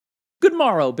Good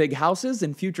morrow, big houses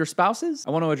and future spouses.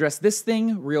 I want to address this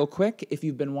thing real quick. If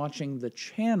you've been watching the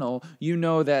channel, you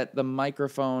know that the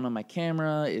microphone on my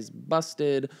camera is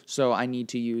busted, so I need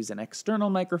to use an external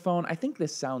microphone. I think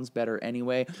this sounds better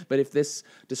anyway, but if this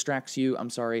distracts you, I'm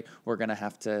sorry, we're gonna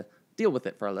have to deal with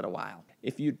it for a little while.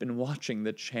 If you'd been watching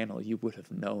the channel, you would have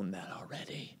known that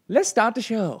already. Let's start the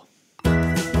show.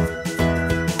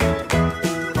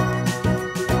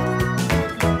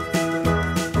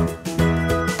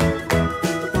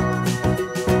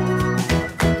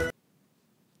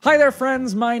 Hi there,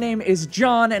 friends. My name is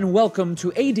John, and welcome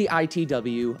to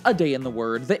ADITW, A Day in the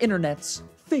Word, the internet's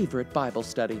favorite Bible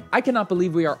study. I cannot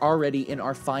believe we are already in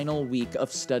our final week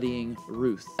of studying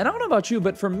Ruth. And I don't know about you,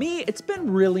 but for me, it's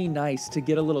been really nice to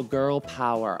get a little girl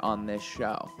power on this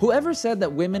show. Whoever said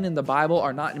that women in the Bible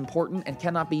are not important and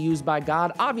cannot be used by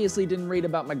God obviously didn't read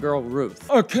about my girl Ruth.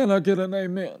 Or can I get an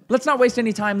amen? Let's not waste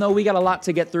any time, though. We got a lot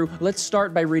to get through. Let's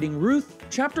start by reading Ruth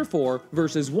chapter 4,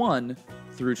 verses 1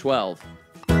 through 12.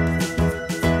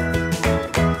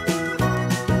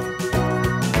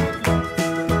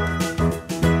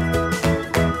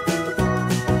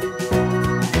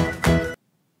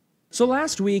 So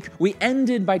last week, we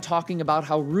ended by talking about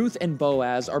how Ruth and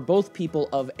Boaz are both people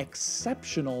of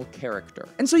exceptional character.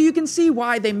 And so you can see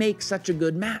why they make such a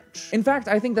good match. In fact,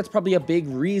 I think that's probably a big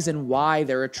reason why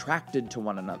they're attracted to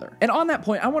one another. And on that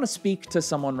point, I want to speak to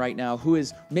someone right now who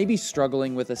is maybe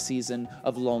struggling with a season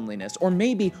of loneliness, or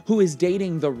maybe who is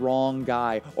dating the wrong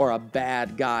guy or a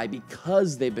bad guy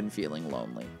because they've been feeling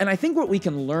lonely. And I think what we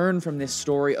can learn from this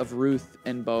story of Ruth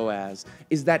and Boaz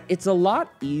is that it's a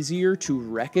lot easier to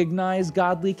recognize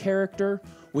godly character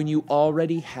when you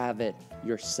already have it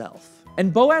yourself.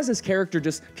 And Boaz's character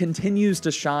just continues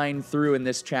to shine through in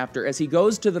this chapter as he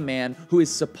goes to the man who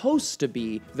is supposed to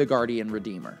be the guardian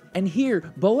redeemer. And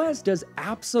here, Boaz does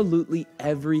absolutely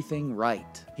everything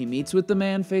right. He meets with the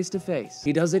man face to face.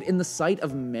 He does it in the sight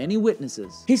of many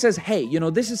witnesses. He says, hey,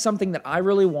 this is something that I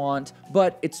really want,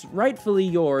 but it's rightfully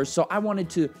yours, so I wanted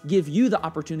to give you the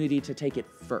opportunity to take it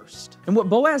first. And what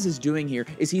Boaz is doing here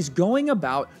is he's going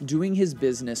about doing his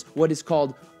business, what is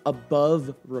called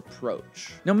above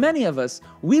reproach. Now, many of us,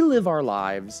 we live our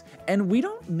lives and we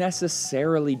don't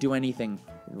necessarily do anything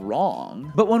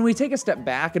wrong, but when we take a step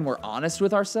back and we're honest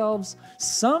with ourselves,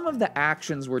 some of the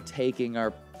actions we're taking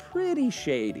are pretty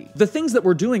shady. The things that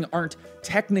we're doing aren't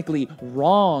technically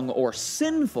wrong or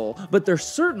sinful, but they're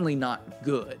certainly not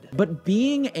good. But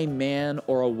being a man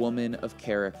or a woman of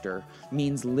character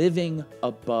means living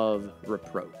above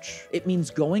reproach. It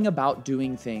means going about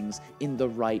doing things in the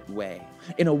right way,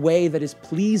 in a way that is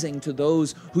pleasing to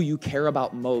those who you care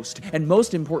about most, and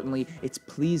most importantly, it's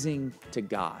pleasing to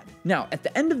God. Now, at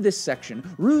the end of this section,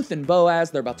 Ruth and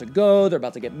Boaz, they're about to go, they're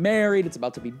about to get married, it's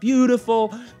about to be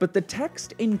beautiful, but the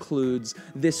text includes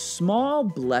this small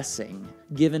blessing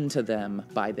given to them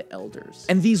by the elders.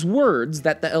 And these words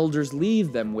that the elders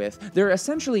leave them with, they're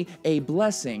essentially a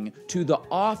blessing to the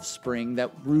offspring that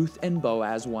Ruth and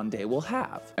Boaz one day will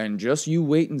have. And just you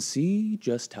wait and see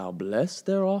just how blessed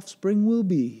their offspring will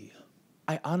be.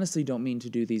 I honestly don't mean to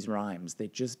do these rhymes, they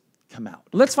just come out.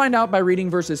 Let's find out by reading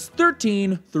verses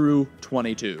 13 through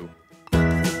 22.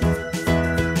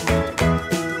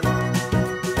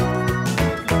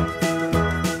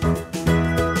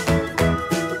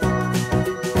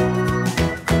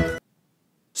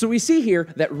 So we see here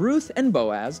that Ruth and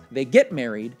Boaz, they get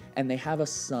married and they have a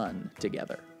son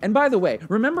together. And by the way,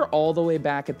 remember all the way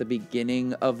back at the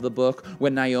beginning of the book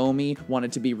when Naomi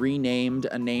wanted to be renamed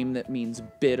a name that means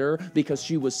bitter because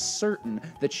she was certain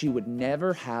that she would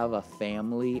never have a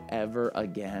family ever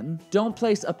again? Don't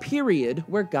place a period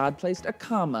where God placed a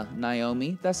comma,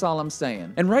 Naomi. That's all I'm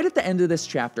saying. And right at the end of this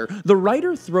chapter, the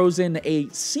writer throws in a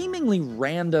seemingly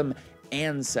random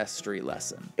ancestry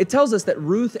lesson. It tells us that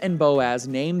Ruth and Boaz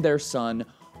named their son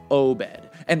Obed,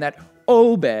 and that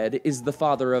Obed is the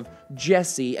father of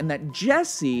Jesse, and that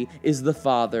Jesse is the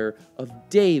father of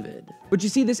David. But you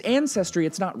see, this ancestry,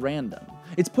 it's not random.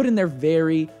 It's put in there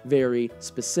very, very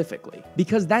specifically.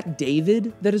 Because that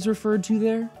David that is referred to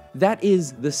there, that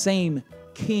is the same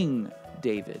King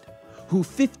David, who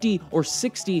 50 or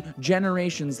 60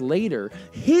 generations later,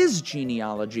 his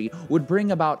genealogy would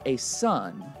bring about a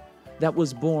son that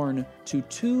was born to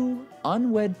two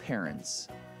unwed parents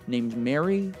named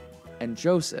Mary and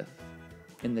Joseph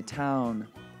in the town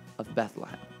of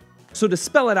Bethlehem. So to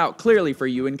spell it out clearly for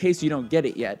you, in case you don't get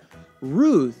it yet,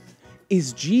 Ruth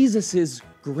is Jesus's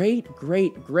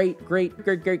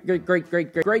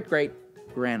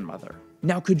great-great-great-great-great-great-great-great-great-grandmother.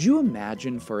 Now, could you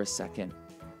imagine for a second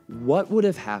what would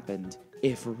have happened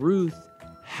if Ruth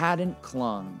hadn't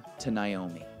clung to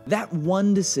Naomi? That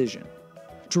one decision,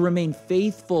 to remain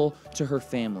faithful to her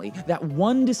family, that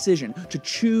one decision to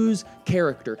choose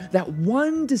character, that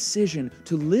one decision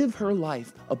to live her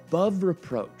life above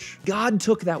reproach. God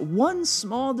took that one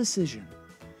small decision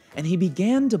and he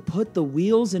began to put the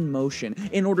wheels in motion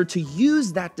in order to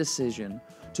use that decision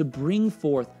to bring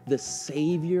forth the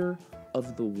Savior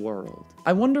of the world.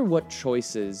 I wonder what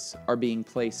choices are being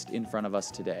placed in front of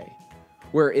us today,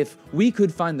 where if we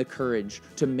could find the courage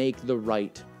to make the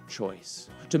right choice,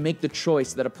 to make the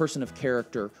choice that a person of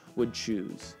character would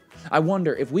choose. I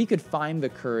wonder if we could find the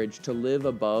courage to live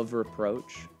above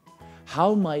reproach,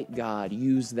 how might God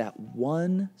use that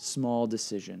one small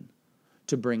decision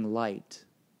to bring light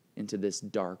into this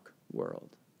dark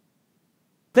world?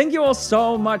 Thank you all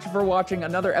so much for watching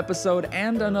another episode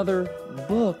and another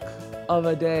book of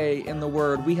a day in the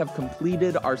Word. We have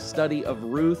completed our study of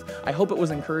Ruth. I hope it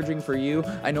was encouraging for you.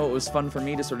 I know it was fun for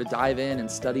me to sort of dive in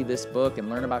and study this book and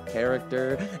learn about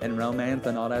character and romance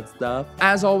and all that stuff.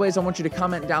 As always, I want you to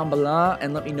comment down below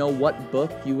and let me know what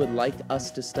book you would like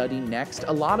us to study next.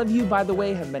 A lot of you, by the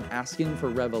way, have been asking for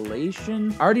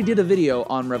Revelation. I already did a video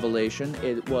on Revelation.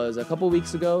 It was a couple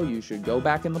weeks ago. You should go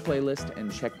back in the playlist and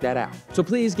check that out. So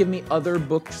please give me other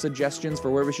book suggestions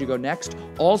for where we should go next.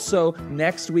 Also,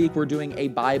 next week we're doing a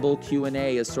Bible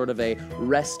Q&A as sort of a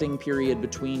resting period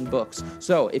between books.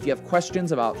 So if you have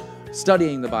questions about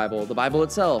studying the Bible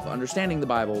itself, understanding the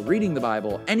Bible, reading the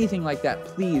Bible, anything like that,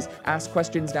 please ask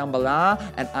questions down below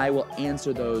and I will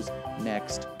answer those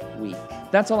next week.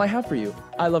 That's all I have for you.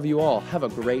 I love you all. Have a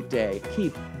great day.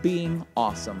 Keep being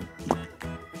awesome.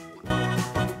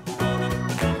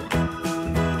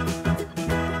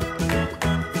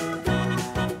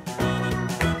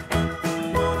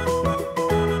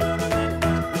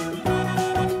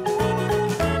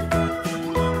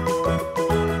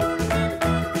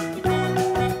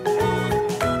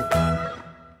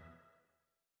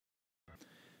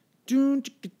 Don't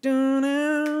you get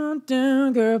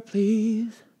down, girl,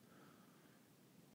 please.